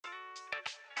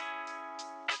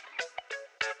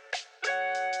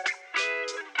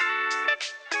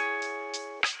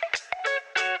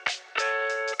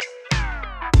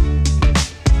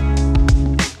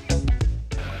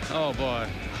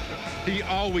He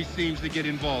always seems to get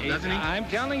involved, doesn't he? I'm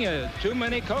telling you, too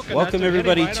many coconuts. Welcome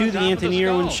everybody to the Anthony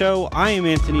Irwin Show. I am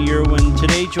Anthony Irwin.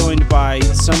 Today joined by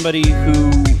somebody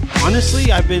who,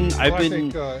 honestly, I've been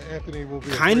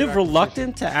kind of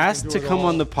reluctant to ask to come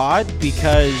on the pod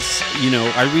because,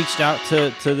 I reached out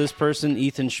to this person,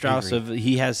 Ethan Strauss.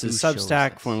 He has his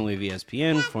Substack, formerly of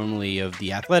ESPN, formerly of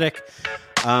The Athletic.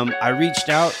 I reached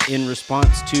out in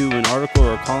response to an article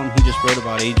or a column he just wrote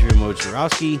about Adrian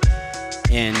Wojnarowski,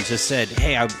 and just said,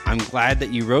 hey, I'm glad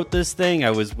that you wrote this thing.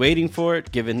 I was waiting for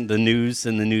it, given the news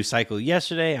and the news cycle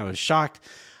yesterday. I was shocked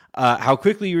how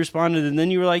quickly you responded, and then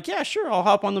you were like, yeah, sure, I'll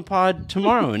hop on the pod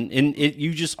tomorrow. and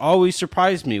you just always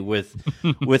surprise me with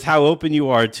how open you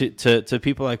are to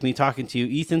people like me talking to you.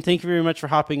 Ethan, thank you very much for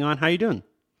hopping on. How you doing?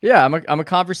 Yeah, I'm a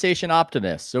conversation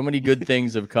optimist. So many good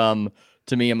things have come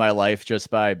to me in my life just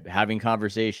by having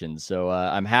conversations. So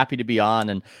I'm happy to be on.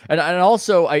 And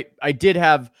also I did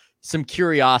have some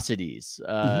curiosities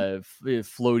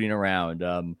floating around.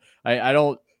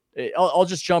 I'll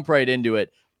just jump right into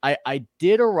it. I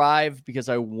did arrive because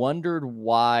I wondered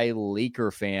why Laker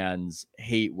fans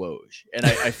hate Woj. And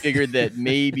I figured that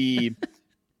maybe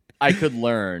I could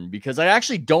learn, because I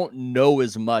actually don't know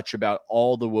as much about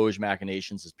all the Woj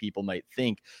machinations as people might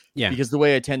think. Yeah. Because the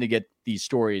way I tend to get these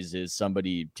stories is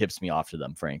somebody tips me off to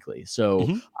them, frankly.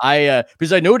 So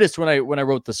because I noticed when I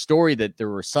wrote the story that there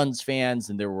were Suns fans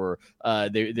and there were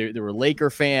Laker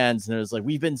fans, and it was like,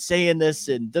 we've been saying this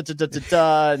and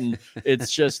and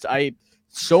it's just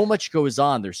so much goes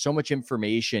on. There's so much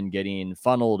information getting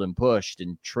funneled and pushed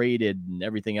and traded and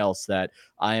everything else that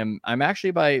I'm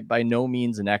actually by no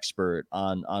means an expert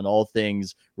on all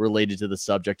things related to the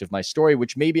subject of my story,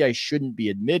 which maybe I shouldn't be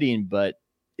admitting, but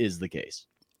is the case.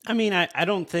 I mean, I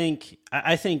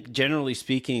think generally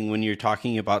speaking, when you're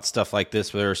talking about stuff like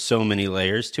this, where there are so many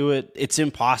layers to it, it's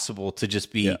impossible to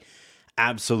just be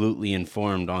absolutely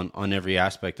informed on every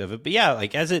aspect of it. But yeah,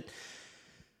 like as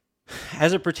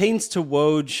it pertains to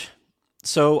Woj,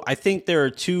 so I think there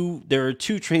are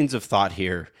two trains of thought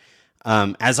here,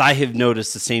 as I have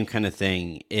noticed the same kind of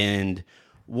thing. And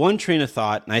one train of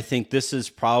thought, and I think this is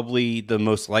probably the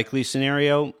most likely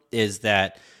scenario, is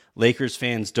that Lakers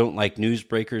fans don't like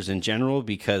newsbreakers in general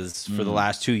because for the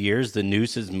last 2 years, the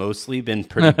news has mostly been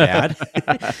pretty bad.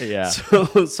 Yeah.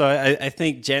 So I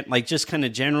think just kind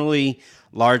of generally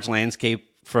large landscape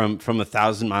from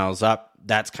 1,000 miles up,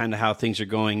 that's kind of how things are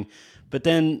going. But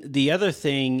then the other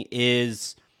thing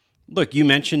is, look, you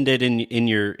mentioned it in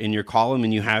your column,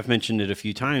 and you have mentioned it a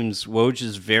few times. Woj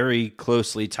is very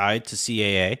closely tied to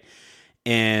CAA.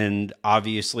 And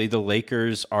obviously, the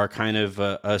Lakers are kind of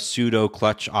a pseudo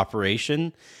clutch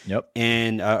operation,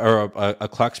 and or a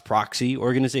clutch proxy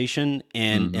organization,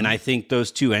 and I think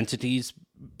those two entities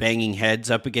banging heads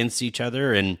up against each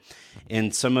other,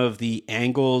 and some of the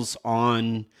angles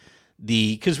on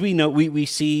because we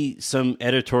see some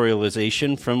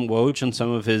editorialization from Woj and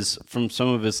some of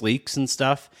his leaks and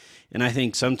stuff, and I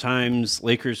think sometimes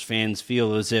Lakers fans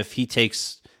feel as if he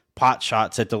takes pot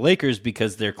shots at the Lakers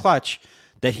because they're clutch,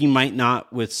 that he might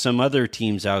not with some other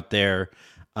teams out there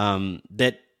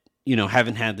that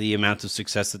haven't had the amount of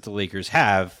success that the Lakers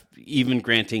have, even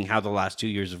granting how the last 2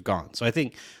 years have gone. So I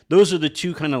think those are the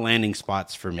two kind of landing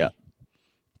spots for me.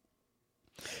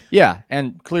 Yeah,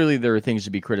 and clearly there are things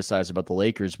to be criticized about the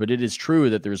Lakers, but it is true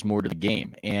that there's more to the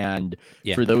game. And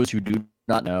for those who do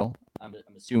not know, I'm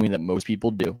assuming that most people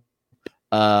do,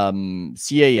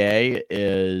 CAA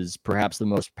is perhaps the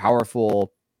most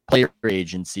powerful player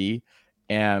agency.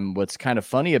 And what's kind of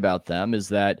funny about them is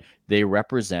that they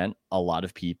represent a lot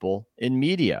of people in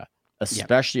media,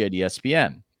 especially at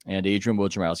ESPN. And Adrian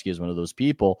Wojnarowski is one of those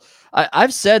people.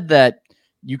 I've said that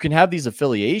you can have these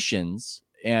affiliations,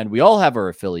 and we all have our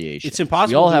affiliations. It's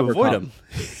impossible to avoid them.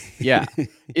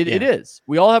 It is.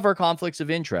 We all have our conflicts of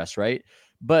interest, right?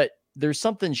 But there's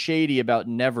something shady about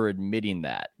never admitting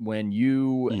that when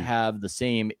you have the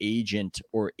same agent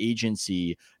or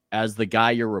agency as the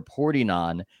guy you're reporting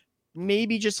on.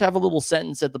 Maybe just have a little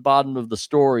sentence at the bottom of the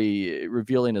story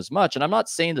revealing as much. And I'm not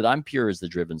saying that I'm pure as the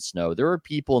driven snow. There are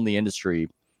people in the industry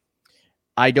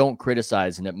I don't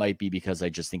criticize, and it might be because I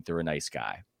just think they're a nice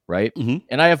guy, right?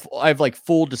 And I have like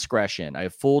full discretion. I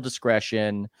have full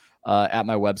discretion at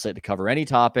my website to cover any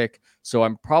topic. So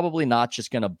I'm probably not just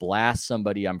going to blast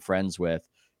somebody I'm friends with,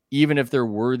 even if they're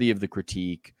worthy of the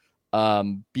critique,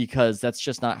 because that's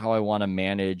just not how I want to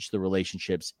manage the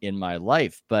relationships in my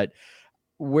life. But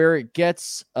where it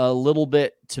gets a little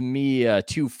bit to me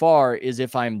too far is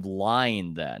if I'm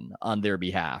lying then on their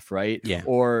behalf, right? Yeah.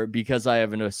 Or because I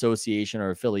have an association or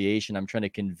affiliation, I'm trying to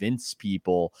convince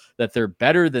people that they're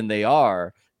better than they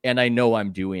are and I know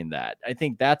I'm doing that. I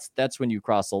think that's when you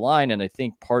cross the line. And I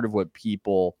think part of what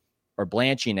people are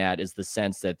blanching at is the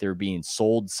sense that they're being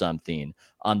sold something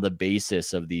on the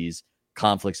basis of these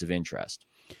conflicts of interest.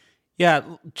 Yeah,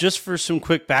 just for some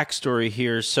quick backstory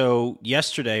here. So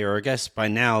yesterday, or I guess by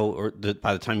now, or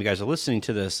by the time you guys are listening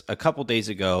to this, a couple days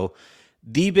ago,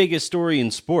 the biggest story in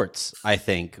sports, I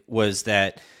think, was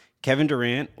that Kevin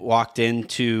Durant walked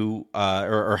into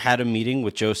or had a meeting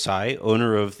with Joe Tsai,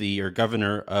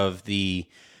 governor of the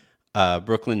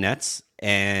Brooklyn Nets,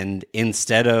 and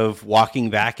instead of walking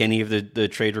back any of the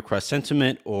trade request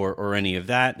sentiment or any of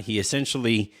that, he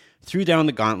essentially threw down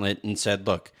the gauntlet and said,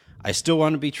 "Look, I still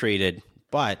want to be traded,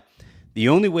 but the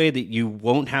only way that you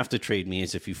won't have to trade me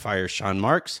is if you fire Sean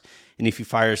Marks and if you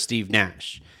fire Steve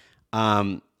Nash."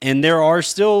 And there are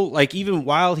still, like, even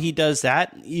while he does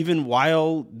that, even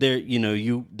while there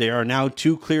are now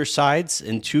two clear sides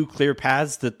and two clear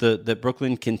paths that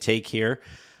Brooklyn can take here.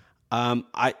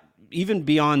 Even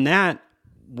beyond that,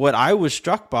 what I was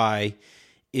struck by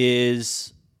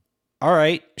is, all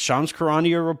right, Shams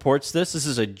Charania reports this. This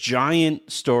is a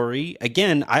giant story.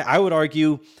 Again, I would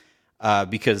argue,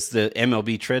 because the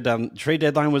MLB trade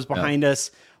deadline was behind us,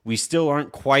 we still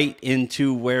aren't quite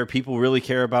into where people really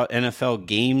care about NFL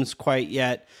games quite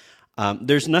yet.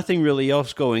 There's nothing really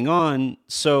else going on.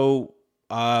 So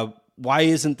why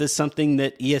isn't this something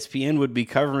that ESPN would be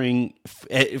covering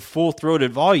at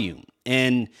full-throated volume?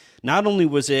 And not only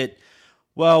was it,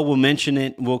 well, we'll mention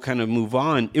it, we'll kind of move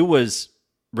on. It was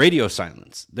radio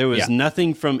silence. There was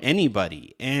nothing from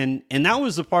anybody. And that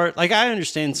was the part, like, I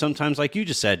understand sometimes, like you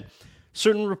just said,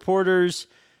 certain reporters,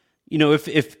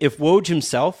 if Woj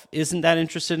himself isn't that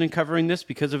interested in covering this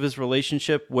because of his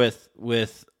relationship with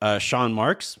Sean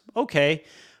Marks, okay.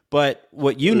 But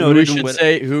what you noted,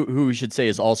 who we should say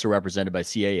is also represented by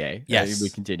CAA. Yes, we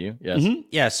continue. Yes,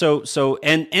 yeah. So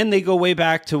and they go way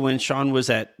back to when Sean was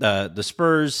at the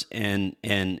Spurs and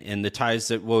the ties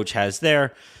that Woj has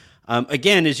there.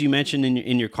 Again, as you mentioned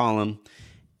in your column,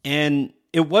 and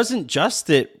it wasn't just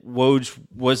that Woj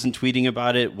wasn't tweeting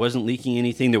about it, wasn't leaking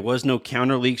anything. There was no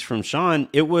counter leaks from Sean.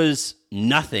 It was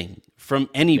nothing from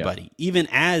anybody. Yeah. Even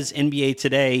as NBA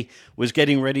Today was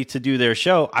getting ready to do their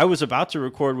show, I was about to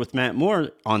record with Matt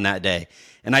Moore on that day,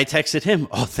 and I texted him,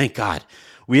 "Oh, thank God,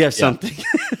 we have something."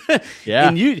 Yeah.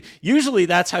 And usually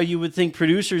that's how you would think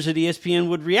producers at ESPN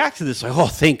would react to this. Like, "Oh,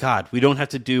 thank God, we don't have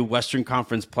to do Western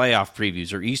Conference playoff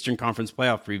previews or Eastern Conference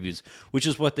playoff previews," which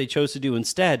is what they chose to do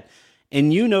instead.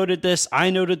 And you noted this, I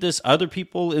noted this, other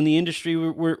people in the industry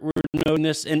were noting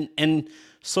this, and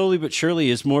slowly but surely,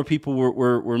 as more people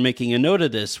were making a note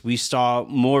of this, we saw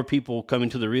more people coming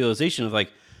to the realization of,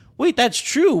 like, wait, that's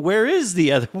true. Where is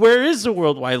the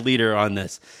worldwide leader on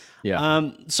this?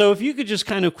 Yeah. So if you could just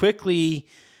kind of quickly,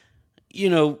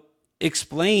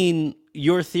 explain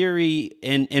your theory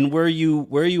and where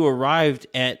you arrived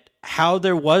at how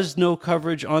there was no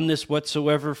coverage on this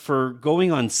whatsoever for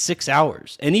going on 6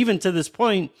 hours. And even to this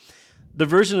point, the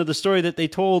version of the story that they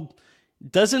told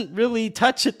doesn't really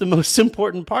touch at the most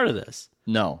important part of this.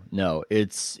 No,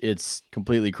 it's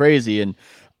completely crazy. And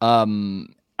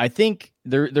I think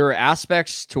there are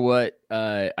aspects to what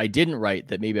I didn't write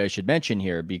that maybe I should mention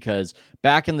here, because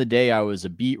back in the day I was a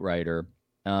beat writer,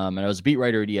 and I was a beat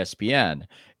writer at ESPN,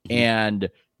 and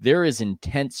there is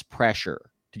intense pressure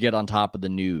to get on top of the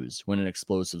news when an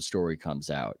explosive story comes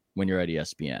out when you're at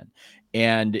ESPN.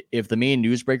 And if the main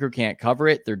newsbreaker can't cover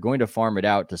it, they're going to farm it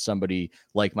out to somebody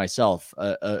like myself,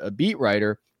 a beat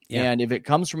writer. Yeah. And if it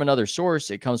comes from another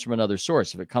source, it comes from another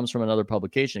source. If it comes from another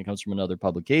publication, it comes from another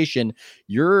publication.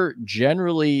 You're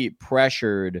generally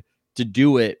pressured to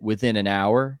do it within an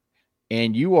hour,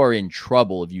 and you are in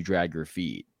trouble if you drag your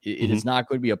feet. It is not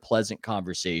going to be a pleasant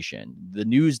conversation. The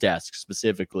news desk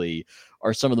specifically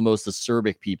are some of the most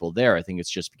acerbic people there. I think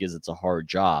it's just because it's a hard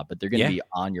job, but they're going to be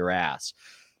on your ass.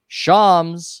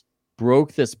 Shams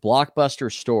broke this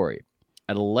blockbuster story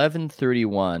at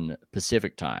 11:31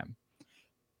 Pacific time.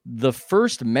 The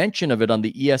first mention of it on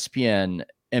the ESPN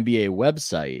NBA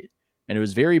website, and it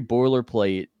was very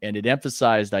boilerplate, and it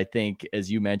emphasized, I think,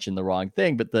 as you mentioned, the wrong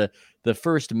thing, but the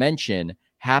first mention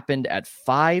happened at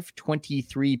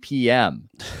 5:23 p.m.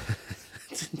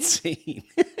 That's insane.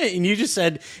 And you just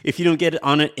said if you don't get it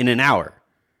on it in an hour.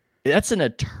 That's an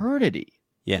eternity.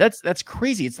 Yeah. That's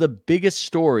crazy. It's the biggest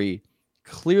story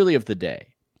clearly of the day,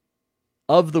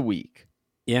 of the week.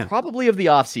 Yeah. Probably of the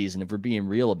offseason, if we're being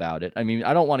real about it. I mean,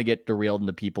 I don't want to get derailed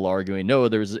into people arguing. No,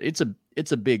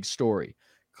 it's a big story,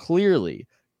 clearly.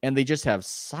 And they just have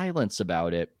silence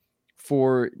about it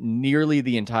for nearly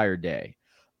the entire day.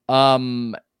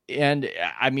 And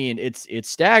I mean, it's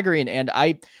staggering. And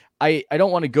I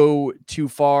don't want to go too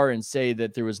far and say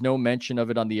that there was no mention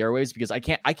of it on the airways, because I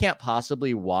can't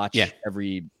possibly watch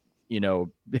every,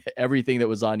 everything that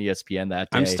was on ESPN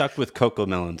that day. I'm stuck with Coco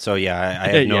Melon. So I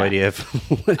have no idea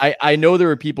if I know there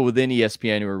were people within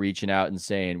ESPN who were reaching out and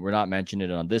saying, we're not mentioning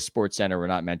it on this Sports Center, we're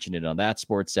not mentioning it on that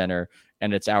Sports Center,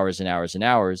 and it's hours and hours and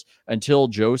hours, until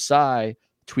Joe Tsai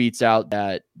tweets out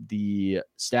that the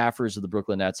staffers of the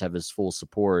Brooklyn Nets have his full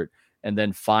support. And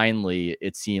then finally,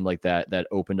 it seemed like that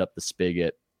opened up the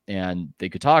spigot and they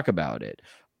could talk about it.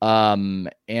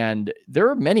 And there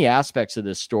are many aspects of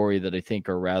this story that I think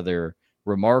are rather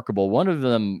remarkable. One of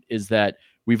them is that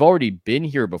we've already been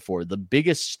here before. The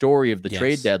biggest story of the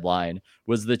trade deadline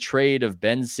was the trade of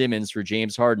Ben Simmons for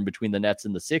James Harden between the Nets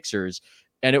and the Sixers.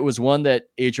 And it was one that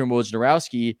Adrian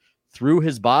Wojnarowski threw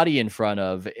his body in front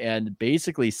of and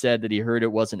basically said that he heard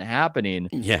it wasn't happening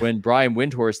when Brian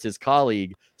Windhorst, his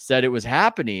colleague, said it was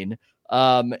happening.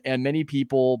 And many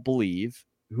people believe,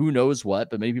 who knows what,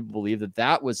 but many people believe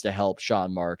that was to help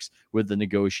Sean Marks with the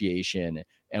negotiation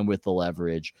and with the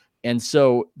leverage. And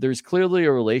so there's clearly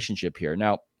a relationship here.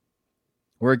 Now,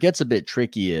 where it gets a bit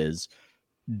tricky is,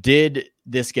 did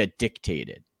this get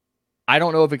dictated? I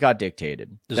don't know if it got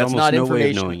dictated. That's not no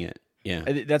way of knowing it. Yeah,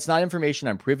 that's not information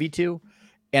I'm privy to.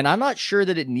 And I'm not sure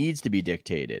that it needs to be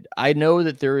dictated. I know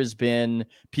that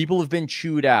people have been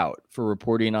chewed out for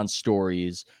reporting on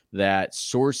stories that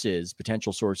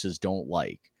potential sources don't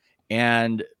like.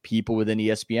 And people within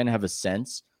ESPN have a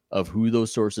sense of who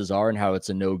those sources are and how it's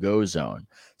a no-go zone.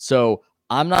 So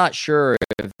I'm not sure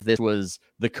if this was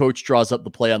the coach draws up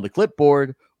the play on the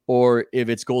clipboard, or if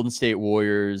it's Golden State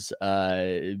Warriors,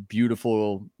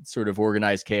 beautiful sort of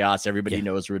organized chaos. Everybody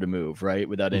knows where to move, right?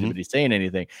 Without anybody saying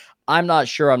anything. I'm not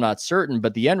sure. I'm not certain.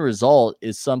 But the end result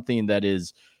is something that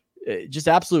is just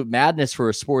absolute madness for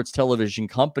a sports television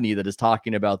company that is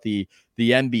talking about the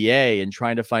NBA and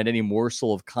trying to find any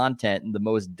morsel of content in the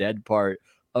most dead part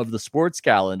of the sports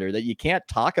calendar, that you can't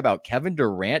talk about Kevin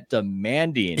Durant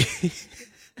demanding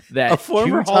that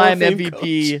two-time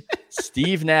MVP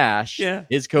Steve Nash,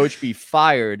 his coach, be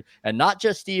fired, and not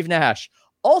just Steve Nash,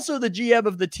 also the GM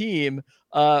of the team,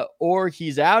 or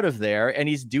he's out of there. And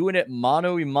he's doing it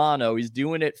mano a mano. He's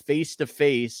doing it face to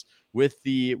face with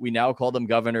we now call them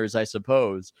governors, I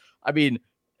suppose. I mean,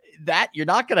 that you're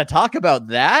not going to talk about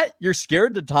that. You're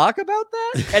scared to talk about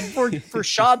that. And for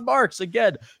Sean Marks,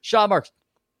 again, Sean Marks,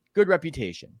 good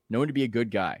reputation, known to be a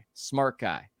good guy, smart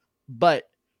guy, but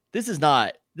this is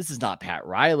not Pat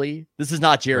Riley. This is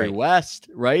not Jerry West,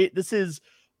 right? This is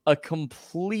a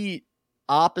complete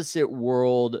opposite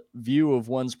world view of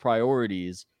one's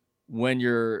priorities when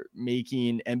you're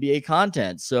making NBA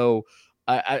content. So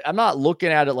I'm not looking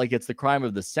at it like it's the crime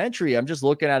of the century. I'm just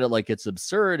looking at it like it's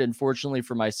absurd. And fortunately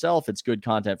for myself, it's good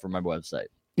content for my website.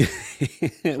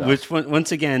 Which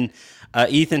once again,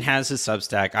 Ethan has his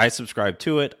Substack. I subscribe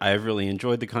to it. I've really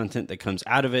enjoyed the content that comes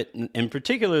out of it, in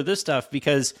particular this stuff,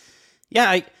 because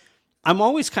I'm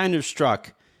always kind of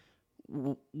struck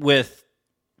with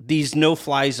these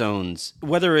no-fly zones,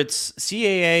 whether it's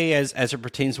CAA as it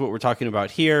pertains to what we're talking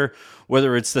about here,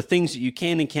 whether it's the things that you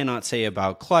can and cannot say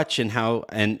about Clutch and how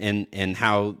and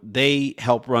how they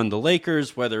help run the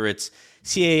Lakers, whether it's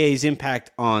CAA's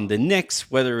impact on the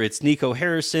Knicks, whether it's Nico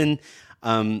Harrison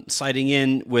sliding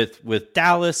in with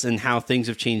Dallas and how things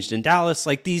have changed in Dallas,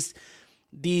 like these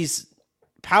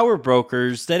power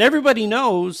brokers that everybody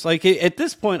knows. Like at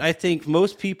this point, I think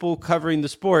most people covering the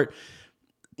sport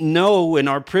know and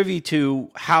are privy to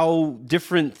how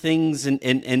different things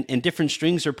and different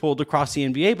strings are pulled across the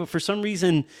NBA. But for some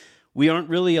reason, we aren't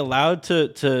really allowed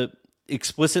to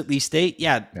explicitly state,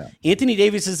 Anthony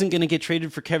Davis isn't going to get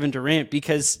traded for Kevin Durant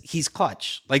because he's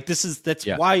Clutch. Like that's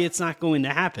why it's not going to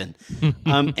happen.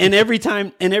 And every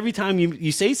time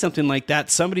you say something like that,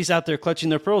 somebody's out there clutching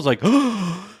their pearls like,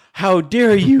 oh, how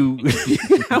dare you?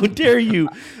 How dare you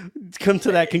come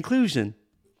to that conclusion?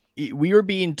 We were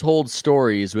being told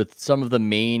stories with some of the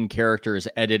main characters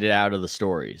edited out of the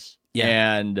stories. Yeah.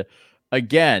 And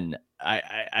again,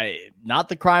 I not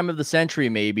the crime of the century,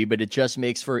 maybe, but it just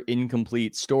makes for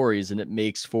incomplete stories, and it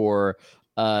makes for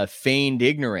feigned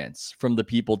ignorance from the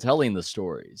people telling the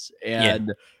stories.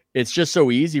 And it's just so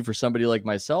easy for somebody like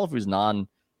myself, who's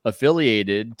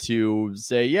non-affiliated, to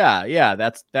say,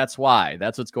 that's why.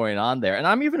 That's what's going on there. And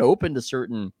I'm even open to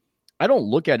certain. I don't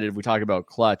look at it, if we talk about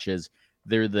Clutch, as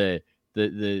they're the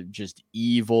just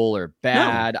evil or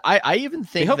bad. No. I even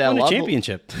think they helped win a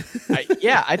championship.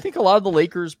 I think a lot of the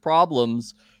Lakers'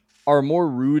 problems are more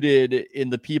rooted in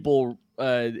the people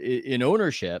in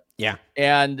ownership. Yeah.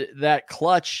 And that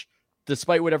Clutch,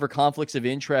 despite whatever conflicts of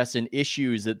interest and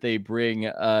issues that they bring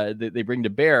to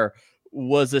bear,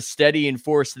 was a steadying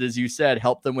force that, as you said,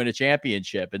 helped them win a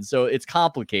championship. And so it's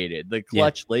complicated. The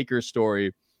clutch Lakers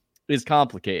story is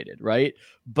complicated, right?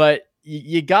 But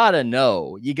you gotta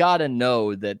know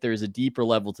that there's a deeper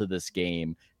level to this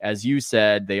game. As you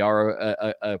said, they are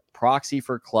a proxy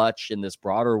for clutch in this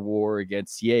broader war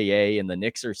against CAA, and the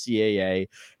Knicks are CAA.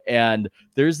 And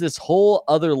there's this whole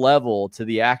other level to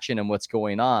the action and what's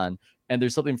going on. And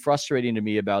there's something frustrating to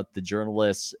me about the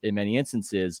journalists in many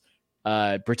instances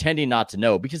pretending not to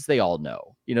know, because they all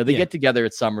know. They get together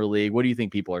at Summer League. What do you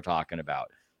think people are talking about?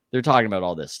 They're talking about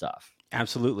all this stuff.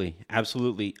 Absolutely.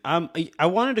 I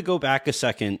wanted to go back a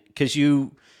second because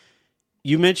you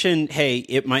mentioned, hey,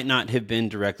 it might not have been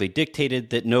directly dictated,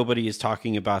 that nobody is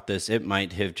talking about this. It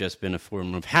might have just been a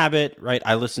form of habit, right?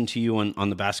 I listened to you on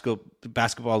the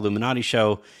Basketball Illuminati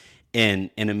show, and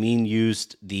Amin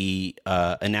used the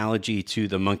analogy to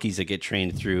the monkeys that get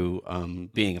trained through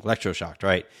being electroshocked,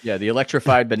 right? Yeah, the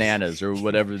electrified bananas or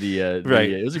whatever right.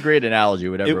 It was a great analogy,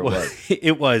 whatever it was.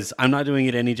 It was. I'm not doing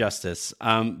it any justice.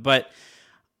 But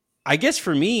I guess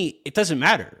for me, it doesn't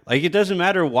matter. Like, it doesn't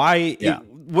matter why.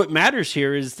 What matters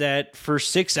here is that for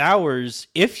 6 hours,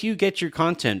 if you get your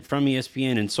content from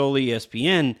ESPN and solely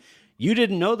ESPN, you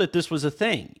didn't know that this was a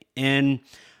thing. And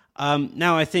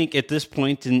now I think at this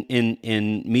point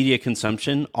in media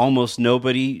consumption, almost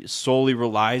nobody solely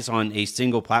relies on a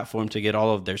single platform to get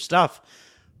all of their stuff.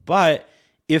 But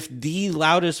if the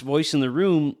loudest voice in the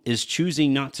room is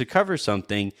choosing not to cover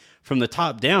something from the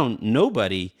top down,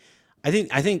 nobody, I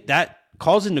think that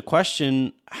calls into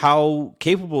question how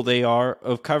capable they are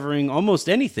of covering almost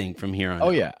anything from here on.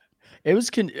 Oh, yeah. It was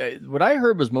what I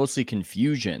heard was mostly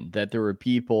confusion, that there were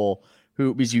people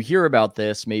who, because you hear about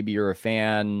this, maybe you're a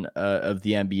fan of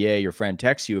the NBA, your friend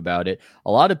texts you about it.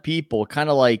 A lot of people, kind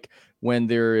of like when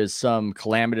there is some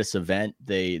calamitous event,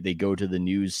 they go to the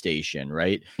news station,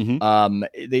 right? Mm-hmm.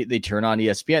 They turn on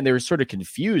ESPN. They were sort of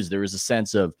confused. There was a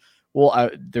sense of, well,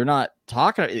 they're not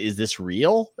talking. Is this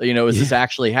real? Is this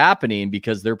actually happening?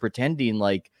 Because they're pretending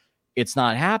like it's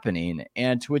not happening.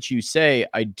 And to which you say,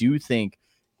 I do think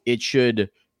it should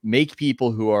make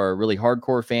people who are really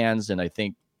hardcore fans, and I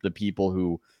think the people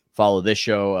who follow this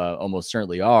show almost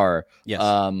certainly are, yes.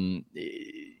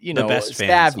 The best savvy,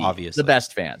 fans, obviously.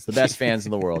 the best fans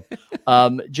in the world,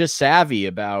 just savvy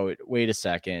about, wait a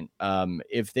second,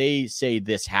 if they say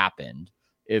this happened,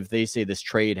 if they say this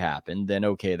trade happened, then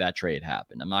okay, that trade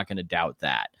happened. I'm not going to doubt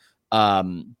that.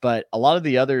 But a lot of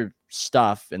the other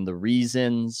stuff and the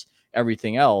reasons,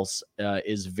 everything else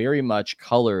is very much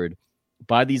colored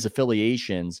by these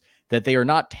affiliations that they are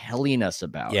not telling us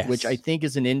about, which I think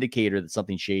is an indicator that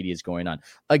something shady is going on.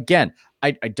 Again,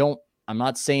 I'm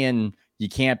not saying you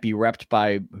can't be repped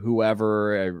by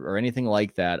whoever or anything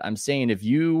like that. I'm saying if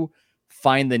you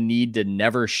find the need to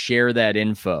never share that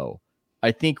info,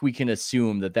 I think we can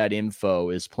assume that info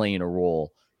is playing a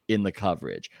role in the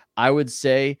coverage. I would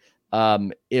say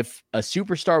if a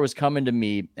superstar was coming to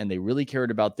me and they really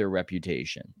cared about their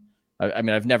reputation, I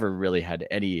mean, I've never really had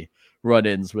any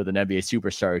run-ins with an NBA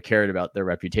superstar who cared about their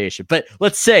reputation. But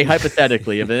let's say,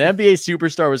 hypothetically, if an NBA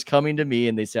superstar was coming to me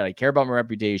and they said, I care about my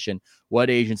reputation,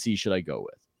 what agency should I go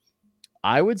with?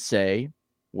 I would say,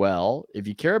 well, if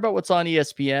you care about what's on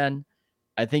ESPN,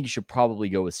 I think you should probably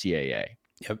go with CAA.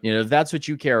 Yep. If that's what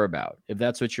you care about, if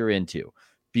that's what you're into,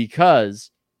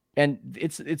 because, and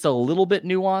it's a little bit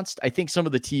nuanced. I think some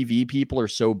of the TV people are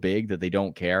so big that they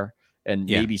don't care. And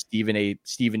maybe Stephen A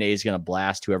is going to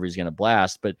blast whoever he's going to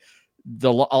blast. But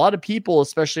a lot of people,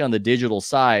 especially on the digital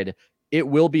side, it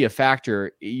will be a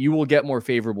factor. You will get more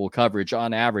favorable coverage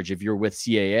on average if you're with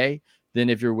CAA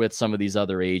than if you're with some of these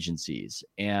other agencies.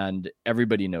 And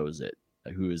everybody knows it,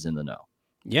 who is in the know.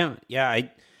 Yeah.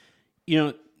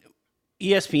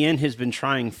 ESPN has been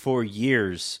trying for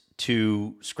years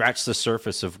to scratch the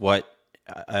surface of what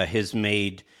has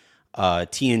made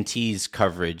TNT's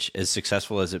coverage as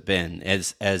successful as it's been,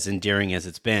 as endearing as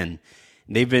it's been.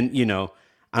 They've been,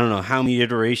 I don't know how many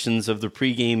iterations of the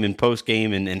pregame and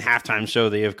postgame and halftime show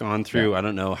they have gone through. Yeah. I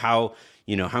don't know how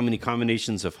many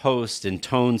combinations of host and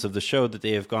tones of the show that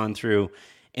they have gone through.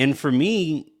 And for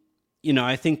me,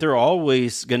 I think they're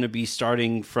always going to be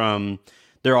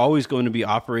they're always going to be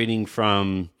operating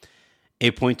from a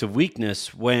point of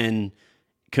weakness when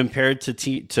compared to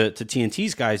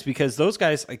TNT's guys, because those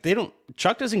guys, like,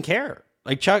 Chuck doesn't care.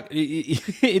 Like, Chuck,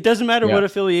 it doesn't matter what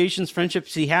affiliations,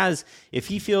 friendships he has. If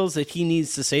he feels that he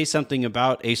needs to say something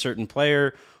about a certain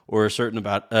player or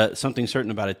something certain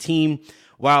about a team,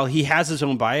 while he has his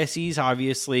own biases,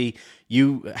 obviously,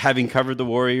 you having covered the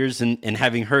Warriors and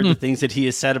having heard the things that he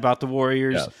has said about the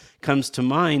Warriors comes to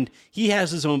mind. He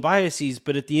has his own biases,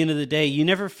 but at the end of the day, you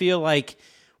never feel like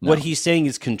what he's saying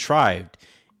is contrived.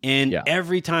 And Yeah.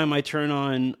 every time I turn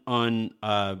on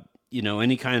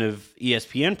any kind of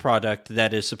ESPN product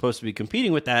that is supposed to be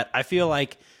competing with that, I feel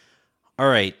like, all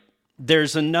right,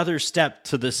 there's another step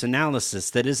to this analysis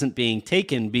that isn't being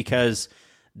taken because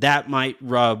that might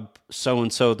rub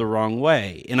so-and-so the wrong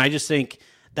way. And I just think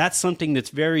that's something that's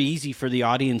very easy for the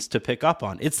audience to pick up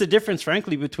on. It's the difference,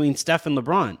 frankly, between Steph and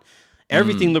LeBron.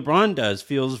 Everything LeBron does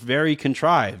feels very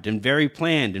contrived and very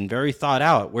planned and very thought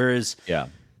out, whereas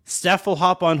Steph will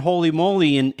hop on Holy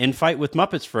Moly and fight with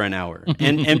Muppets for an hour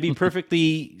and be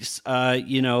perfectly,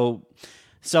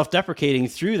 self-deprecating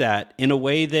through that in a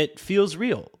way that feels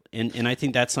real. And I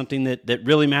think that's something that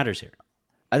really matters here.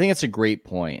 I think it's a great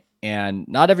point. And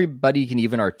not everybody can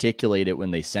even articulate it when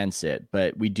they sense it,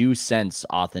 but we do sense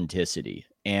authenticity.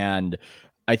 And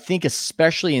I think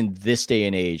especially in this day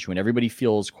and age when everybody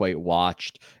feels quite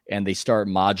watched and they start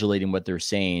modulating what they're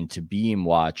saying to being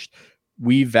watched,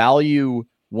 we value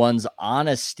one's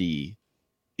honesty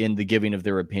in the giving of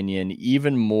their opinion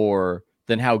even more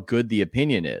than how good the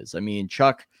opinion is. I mean,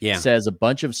 Chuck says a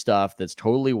bunch of stuff that's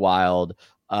totally wild.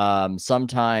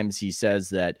 Sometimes he says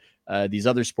that these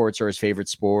other sports are his favorite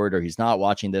sport, or he's not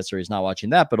watching this or he's not watching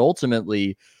that. But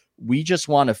ultimately, we just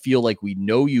want to feel like we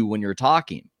know you when you're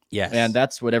talking. Yes. And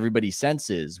that's what everybody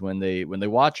senses when they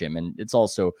watch him. And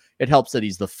it helps that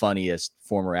he's the funniest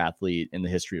former athlete in the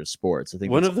history of sports. I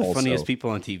think one of the funniest people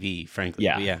on TV, frankly.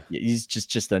 Yeah. He's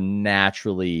just a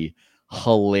naturally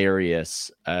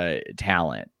hilarious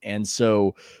talent. And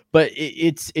so, but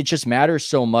it just matters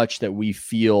so much that we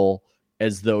feel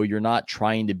as though you're not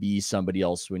trying to be somebody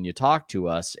else when you talk to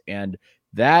us. And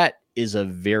that is a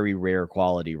very rare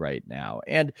quality right now.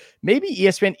 And maybe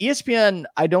ESPN,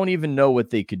 I don't even know what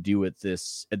they could do at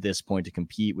this point to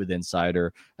compete with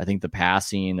Insider. I think the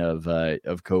passing of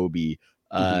Kobe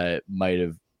might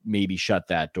have maybe shut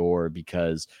that door,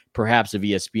 because perhaps if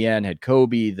ESPN had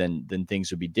Kobe, then things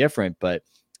would be different. But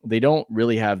they don't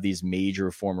really have these major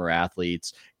former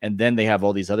athletes, and then they have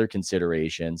all these other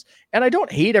considerations. And I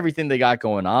don't hate everything they got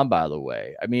going on, by the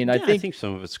way. I mean, I think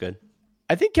some of it's good.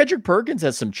 I think Kendrick Perkins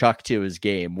has some chuck to his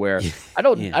game where I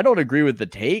don't agree with the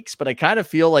takes, but I kind of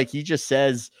feel like he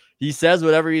says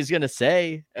whatever he's going to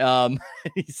say.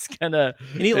 He's gonna,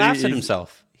 and he laughs at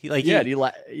himself. He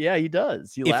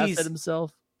does. He laughs at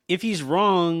himself. If he's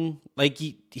wrong, like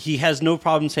he has no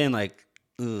problem saying like,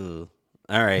 ugh.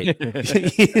 All right.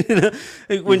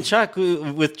 When Chuck,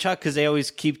 because they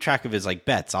always keep track of his like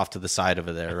bets off to the side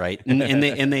over there, right? And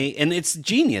it's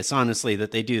genius, honestly,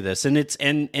 that they do this. And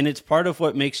it's part of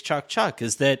what makes Chuck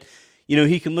is that,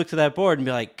 he can look to that board and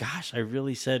be like, gosh, I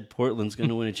really said Portland's going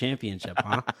to win a championship,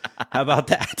 huh? How about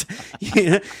that?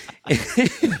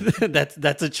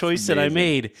 That's a choice that I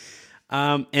made.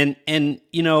 I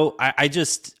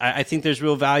think there's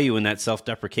real value in that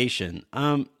self-deprecation.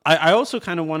 I also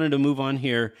kind of wanted to move on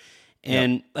here,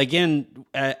 and again,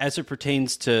 as it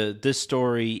pertains to this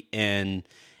story and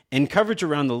coverage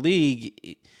around the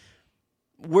league,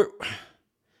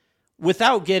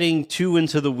 without getting too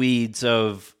into the weeds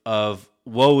of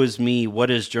woe is me,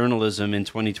 what is journalism in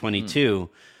 2022,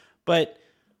 but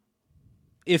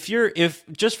if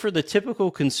just for the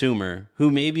typical consumer who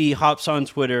maybe hops on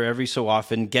Twitter every so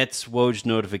often, gets Woj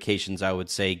notifications, I would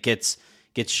say, gets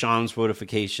Sean's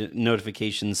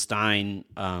notifications, Stein,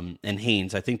 and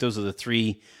Haynes. I think those are the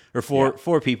three or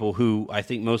four people who I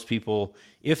think most people,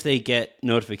 if they get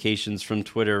notifications from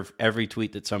Twitter, every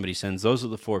tweet that somebody sends, those are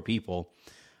the four people.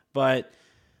 But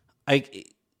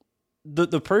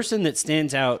the person that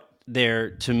stands out there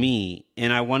to me,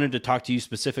 and I wanted to talk to you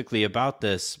specifically about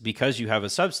this because you have a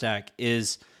Substack,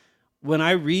 is when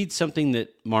I read something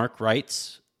that Mark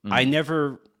writes, I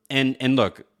never, and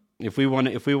look, if we want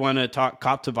to talk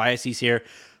cop to biases here,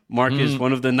 Mark is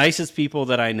one of the nicest people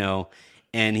that I know,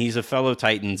 and he's a fellow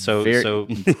Titan, so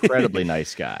incredibly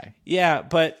nice guy. Yeah,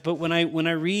 but when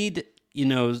I read,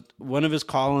 one of his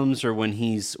columns, or when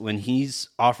he's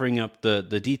offering up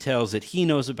the details that he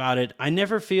knows about it, I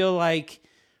never feel like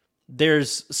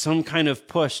there's some kind of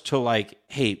push to like,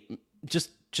 hey, just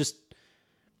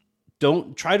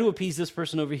don't try to appease this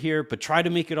person over here, but try to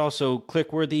make it also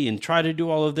click worthy and try to do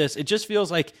all of this. It just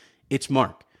feels like it's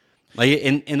Mark. Like,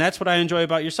 and that's what I enjoy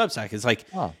about your Substack. It's like,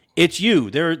 it's you.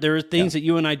 There are things that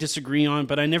you and I disagree on,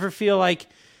 but I never feel like,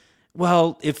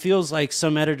 well, it feels like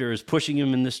some editor is pushing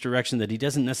him in this direction that he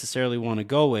doesn't necessarily want to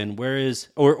go in, whereas,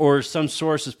 or some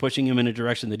source is pushing him in a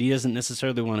direction that he doesn't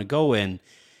necessarily want to go in.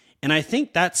 And I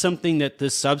think that's something that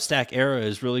this Substack era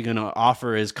is really going to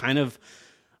offer, is kind of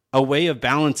a way of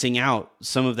balancing out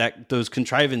some of those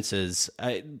contrivances.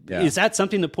 Is that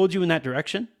something that pulled you in that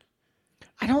direction?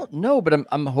 I don't know, but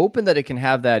I'm hoping that it can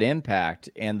have that impact,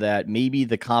 and that maybe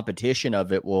the competition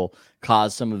of it will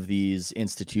cause some of these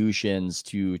institutions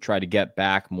to try to get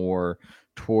back more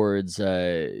towards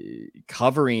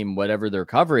covering whatever they're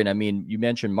covering. I mean, you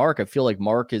mentioned Mark. I feel like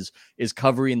Mark is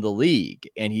covering the league,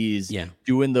 and he's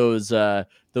doing those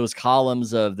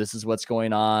columns of this is what's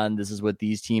going on, this is what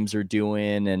these teams are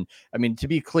doing. And I mean, to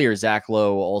be clear, Zach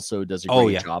Lowe also does a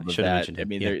great job of that. I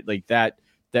mean, they're like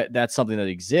that's something that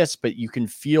exists, but you can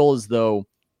feel as though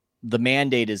the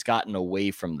mandate has gotten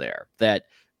away from there.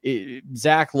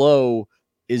 Zach Lowe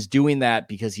is doing that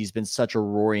because he's been such a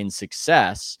roaring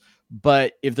success.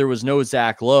 But if there was no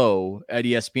Zach Lowe at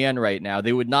ESPN right now,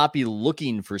 they would not be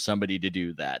looking for somebody to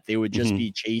do that. They would just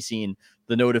be chasing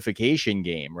the notification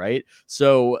game, right?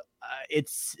 So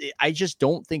I just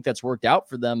don't think that's worked out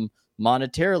for them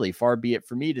monetarily. Far be it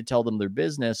for me to tell them their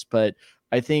business, but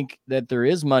I think that there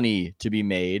is money to be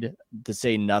made, to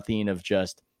say nothing of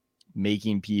just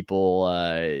making people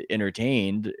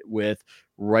entertained with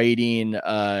writing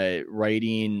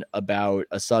about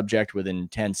a subject with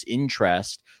intense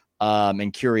interest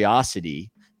and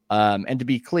curiosity. And to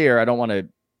be clear, I don't want to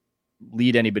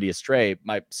lead anybody astray.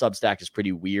 My Substack is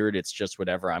pretty weird. It's just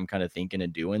whatever I'm kind of thinking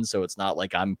and doing. So it's not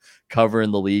like I'm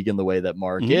covering the league in the way that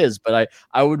Mark is. But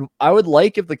I would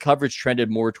like if the coverage trended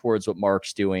more towards what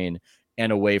Mark's doing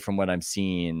and away from what I'm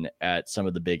seeing at some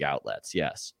of the big outlets.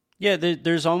 Yes. Yeah,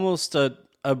 there's almost a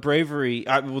bravery.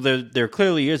 There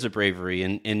clearly is a bravery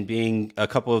in being a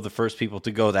couple of the first people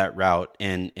to go that route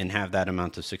and have that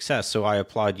amount of success. So I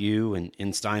applaud you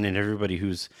and Stein and everybody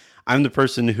I'm the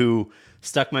person who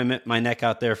stuck my neck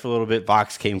out there for a little bit.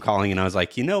 Vox came calling and I was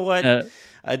like, you know what?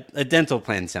 A dental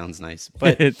plan sounds nice,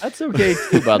 but that's okay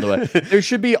too, by the way. There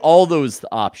should be all those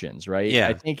options, right? Yeah.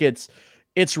 I think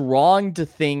it's wrong to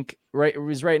think, right?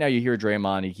 Because right now you hear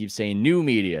Draymond, he keeps saying new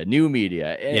media, and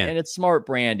it's smart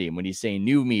branding when he's saying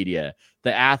new media,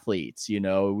 the athletes, we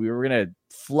were going to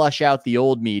flush out the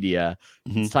old media.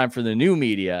 It's time for the new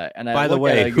media. And by the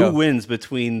way, who wins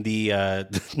between the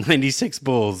 96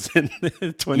 Bulls and the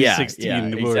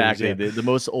 2016 Warriors? Exactly. The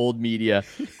most old media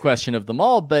question of them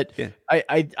all. But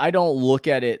I don't look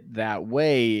at it that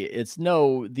way.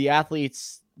 The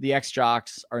athletes, the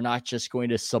ex-jocks are not just going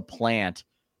to supplant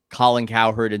Colin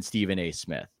Cowherd and Stephen A.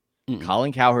 Smith.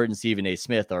 Colin Cowherd and Stephen A.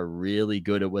 Smith are really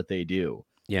good at what they do.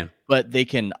 Yeah. But they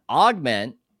can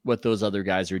augment what those other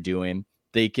guys are doing.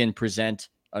 They can present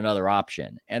another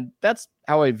option. And that's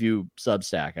how I view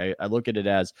Substack. I look at it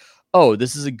as,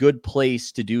 this is a good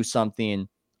place to do something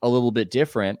a little bit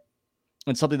different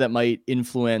and something that might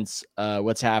influence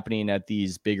what's happening at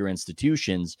these bigger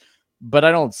institutions. But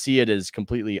I don't see it as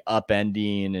completely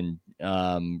upending and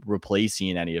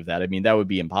replacing any of that. I mean, that would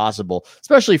be impossible,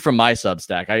 especially from my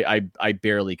Substack. I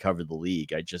barely cover the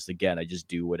league. I just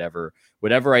do whatever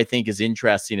I think is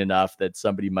interesting enough that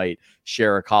somebody might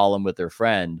share a column with their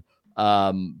friend.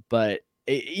 And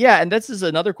this is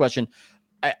another question.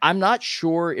 I'm not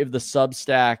sure if the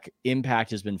Substack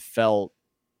impact has been felt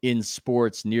in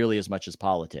sports nearly as much as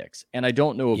politics. And I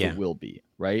don't know if it will be,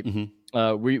 right?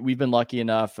 We've been lucky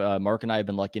enough. Mark and I have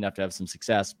been lucky enough to have some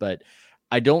success, but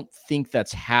I don't think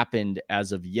that's happened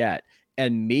as of yet.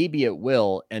 And maybe it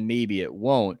will, and maybe it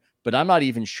won't, but I'm not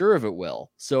even sure if it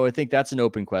will. So I think that's an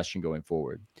open question going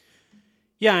forward.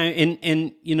 Yeah.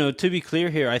 And to be clear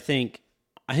here, I think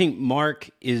Mark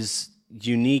is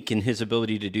unique in his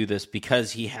ability to do this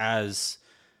because he has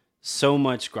so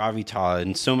much gravitas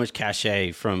and so much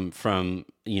cachet from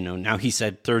now he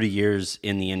said 30 years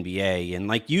in the NBA. And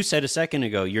like you said a second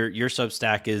ago, your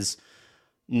Substack is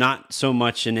not so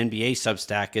much an NBA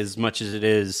Substack as much as it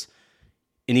is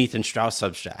an Ethan Strauss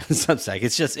Substack.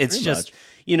 It's just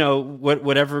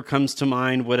whatever comes to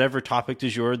mind, whatever topic du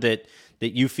jour that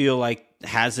you feel like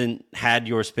hasn't had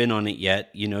your spin on it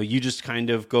yet, you just kind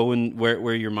of go in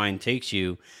where your mind takes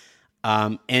you.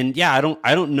 I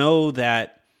don't know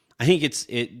that. I think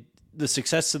the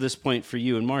success to this point for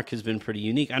you and Mark has been pretty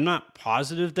unique. I'm not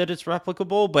positive that it's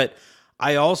replicable, but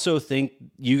I also think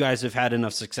you guys have had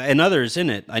enough success, and others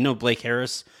in it. I know Blake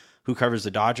Harris, who covers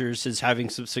the Dodgers, is having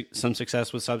some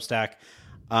success with Substack.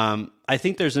 I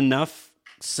think there's enough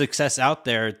success out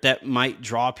there that might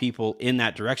draw people in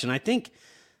that direction. I think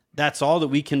that's all that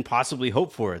we can possibly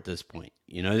hope for at this point.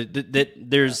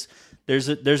 That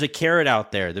there's a carrot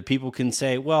out there that people can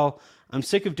say, well, I'm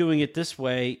sick of doing it this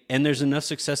way, and there's enough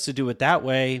success to do it that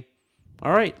way.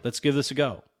 All right, let's give this a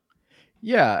go.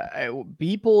 Yeah,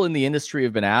 people in the industry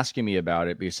have been asking me about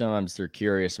it because sometimes they're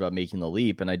curious about making the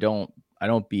leap, and I don't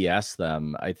BS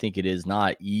them. I think it is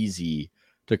not easy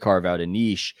to carve out a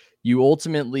niche. You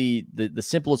ultimately, the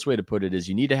simplest way to put it is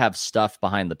you need to have stuff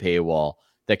behind the paywall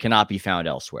that cannot be found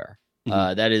elsewhere.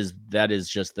 Mm-hmm.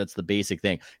 That's the basic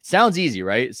thing. It sounds easy,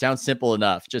 right? It sounds simple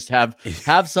enough. Just have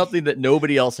something that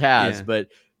nobody else has, but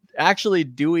actually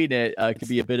doing it could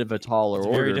be a bit of a taller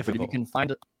order. But if you can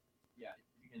find if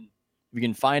you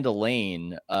can find a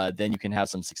lane, then you can have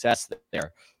some success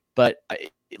there. But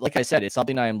like I said, it's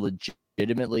something I am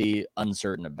legitimately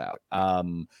uncertain about.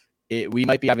 We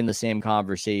might be having the same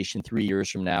conversation 3 years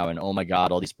from now, and oh my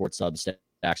God, all these sports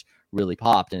Substacks really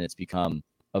popped, and it's become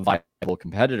a viable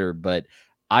competitor. But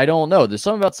I don't know. There's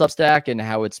something about Substack and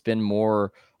how it's been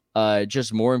more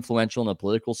just more influential in the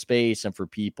political space, and for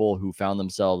people who found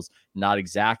themselves not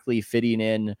exactly fitting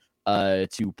in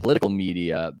to political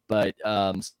media, but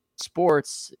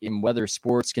sports, and whether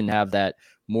sports can have that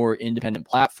more independent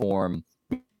platform,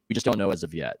 we just don't know as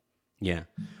of yet. Yeah.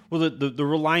 Well, the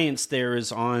reliance there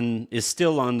is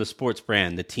still on the sports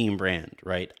brand, the team brand,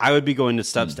 right? I would be going to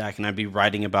Substack and I'd be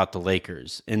writing about the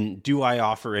Lakers. And do I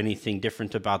offer anything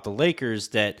different about the Lakers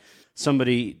that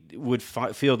somebody would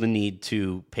feel the need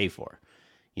to pay for?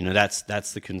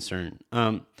 That's the concern.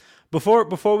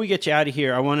 Before we get you out of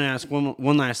here, I want to ask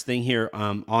one last thing here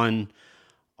on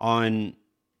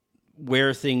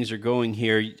where things are going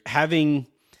here.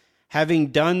 Having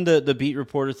done the beat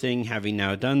reporter thing, having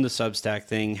now done the Substack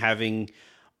thing, having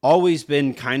always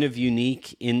been kind of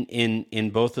unique in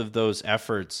both of those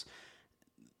efforts,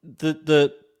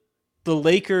 the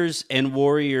Lakers and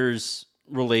Warriors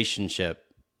relationship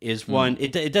is one.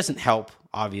 It doesn't help,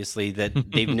 obviously, that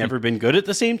they've never been good at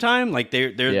the same time. Like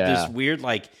they're this weird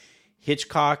like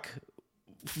Hitchcock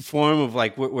form of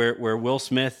like where Will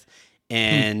Smith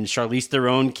and Charlize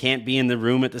Theron can't be in the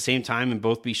room at the same time and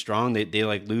both be strong. They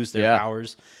like lose their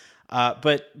powers.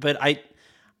 But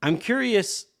I'm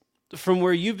curious, from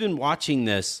where you've been watching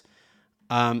this,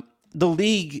 the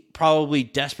league probably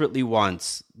desperately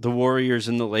wants the Warriors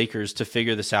and the Lakers to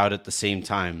figure this out at the same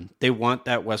time. They want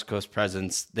that West Coast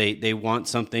presence. They want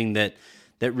something that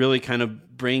really kind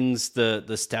of brings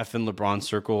the Steph and LeBron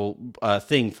circle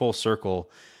thing full circle.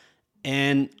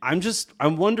 And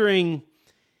I'm wondering,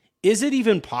 is it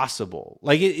even possible?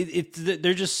 Like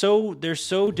they're so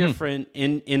different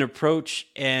in approach,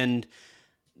 and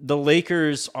the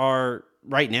Lakers are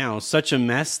right now such a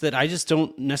mess that I just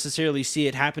don't necessarily see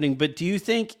it happening. But do you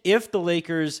think if the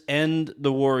Lakers and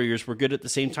the Warriors were good at the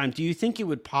same time, do you think it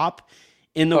would pop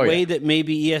in the way that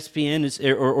maybe ESPN is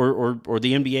or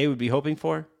the NBA would be hoping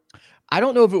for? I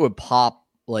don't know if it would pop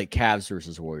like Cavs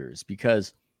versus Warriors,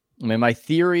 because my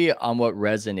theory on what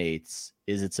resonates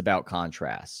is it's about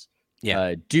contrast.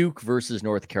 Yeah, Duke versus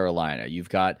North Carolina. You've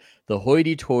got the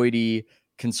hoity-toity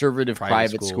conservative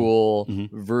private school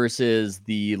versus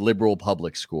the liberal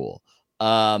public school.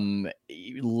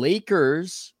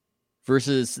 Lakers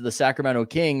versus the Sacramento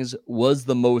Kings was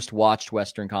the most watched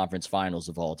Western Conference Finals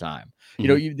of all time.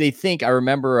 I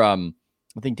remember, I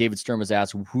think David Stern was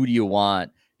asked, who do you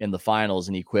want in the finals?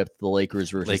 And he quipped the Lakers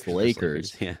versus the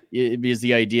Lakers. Because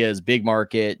the idea is big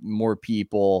market, more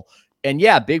people. And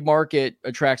big market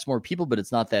attracts more people, but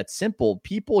it's not that simple.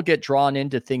 People get drawn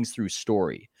into things through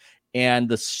story. And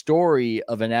the story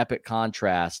of an epic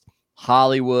contrast,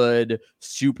 Hollywood,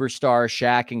 superstar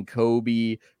Shaq and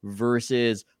Kobe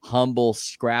versus humble,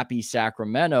 scrappy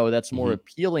Sacramento, that's more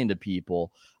appealing to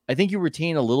people. I think you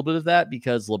retain a little bit of that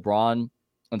because LeBron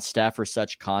and Steph are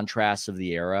such contrasts of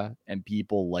the era, and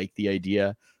people like the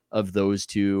idea of those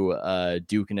two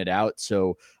duking it out.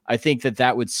 So I think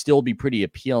that would still be pretty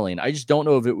appealing. I just don't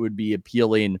know if it would be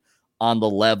appealing on the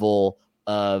level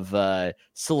of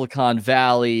Silicon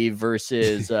Valley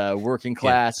versus working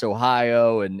class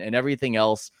Ohio and everything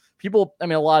else. People, a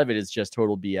lot of it is just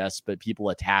total BS, but people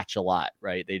attach a lot,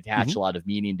 right? They attach a lot of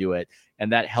meaning to it,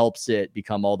 and that helps it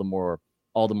become all the more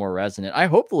resonant. I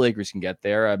hope the Lakers can get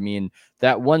there.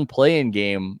 That one play-in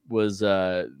game was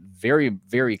very,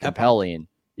 very compelling.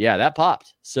 Yeah, that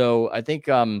popped. So I think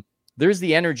there's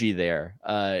the energy there.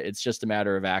 It's just a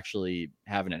matter of actually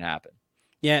having it happen.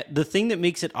 Yeah, the thing that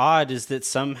makes it odd is that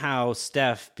somehow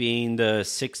Steph, being the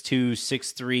 6'2",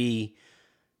 6'3",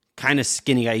 kind of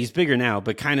skinny guy, he's bigger now,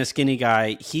 but kind of skinny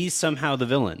guy, he's somehow the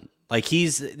villain. Like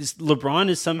LeBron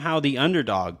is somehow the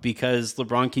underdog because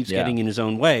LeBron keeps getting in his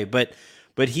own way, but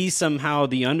he's somehow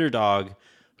the underdog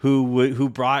who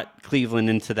brought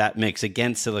Cleveland into that mix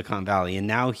against Silicon Valley, and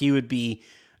now he would be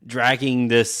dragging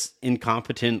this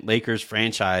incompetent Lakers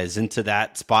franchise into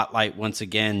that spotlight once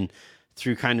again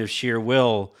through kind of sheer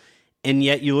will. And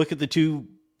yet you look at the two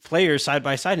players side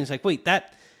by side and it's like, wait,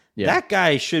 That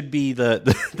guy should be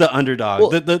the underdog. Well,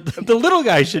 the little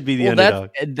guy should be the underdog.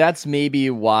 That's maybe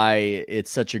why it's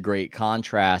such a great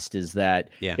contrast, is that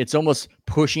it's almost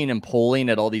pushing and pulling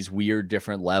at all these weird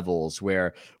different levels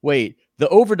where, wait, the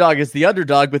overdog is the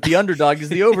underdog, but the underdog is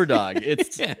the overdog.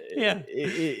 It's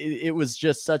it was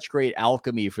just such great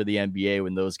alchemy for the NBA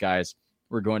when those guys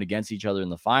were going against each other in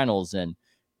the finals, and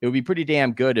it would be pretty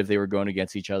damn good if they were going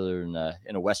against each other in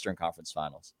a Western Conference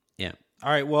Finals. Yeah. All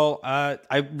right. Well,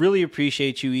 I really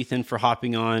appreciate you, Ethan, for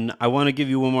hopping on. I want to give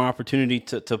you one more opportunity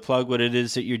to plug what it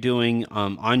is that you're doing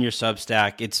on your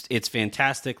Substack. It's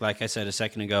fantastic. Like I said a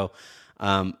second ago,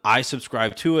 I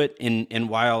subscribe to it, and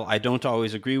while I don't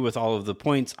always agree with all of the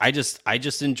points, I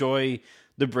just enjoy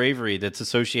the bravery that's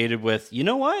associated with, you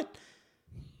know what?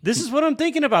 This is what I'm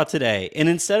thinking about today. And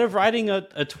instead of writing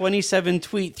a 27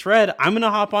 tweet thread, I'm going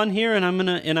to hop on here and I'm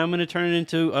going to turn it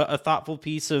into a thoughtful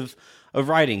piece of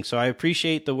writing. So I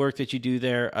appreciate the work that you do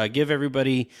there. Give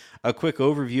everybody a quick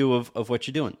overview of what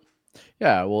you're doing.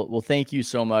 Yeah. Well, thank you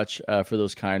so much for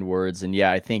those kind words. And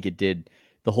I think the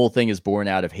whole thing is born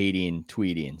out of hating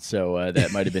tweeting. So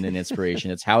that might've been an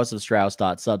inspiration. It's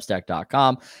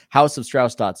houseofstrauss.substack.com,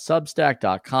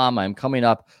 houseofstrauss.substack.com. I'm coming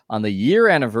up on the year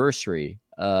anniversary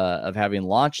of having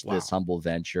launched this humble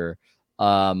venture.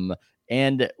 And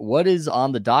what is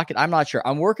on the docket? I'm not sure.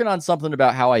 I'm working on something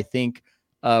about how I think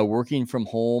working from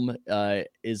home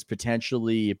is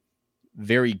potentially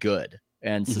very good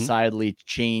and societally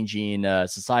changing,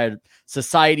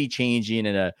 society changing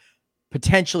in a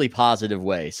potentially positive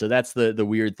way. So that's the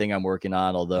weird thing I'm working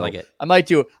on. Although I might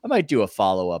do a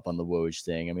follow up on the Woj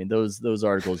thing. I mean, those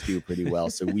articles do pretty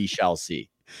well. So we shall see.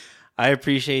 I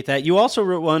appreciate that. You also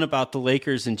wrote one about the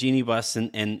Lakers and Genie Bus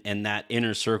and that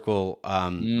inner circle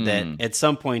that at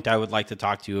some point I would like to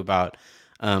talk to you about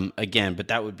again, but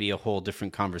that would be a whole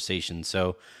different conversation.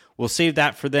 So we'll save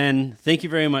that for then. Thank you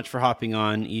very much for hopping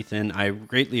on, Ethan. I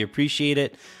greatly appreciate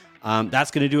it. That's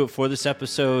going to do it for this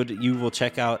episode. You will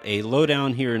check out a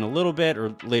lowdown here in a little bit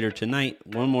or later tonight,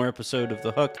 one more episode of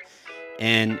The Hook,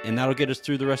 and that'll get us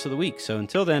through the rest of the week. So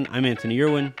until then, I'm Anthony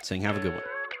Irwin saying have a good one.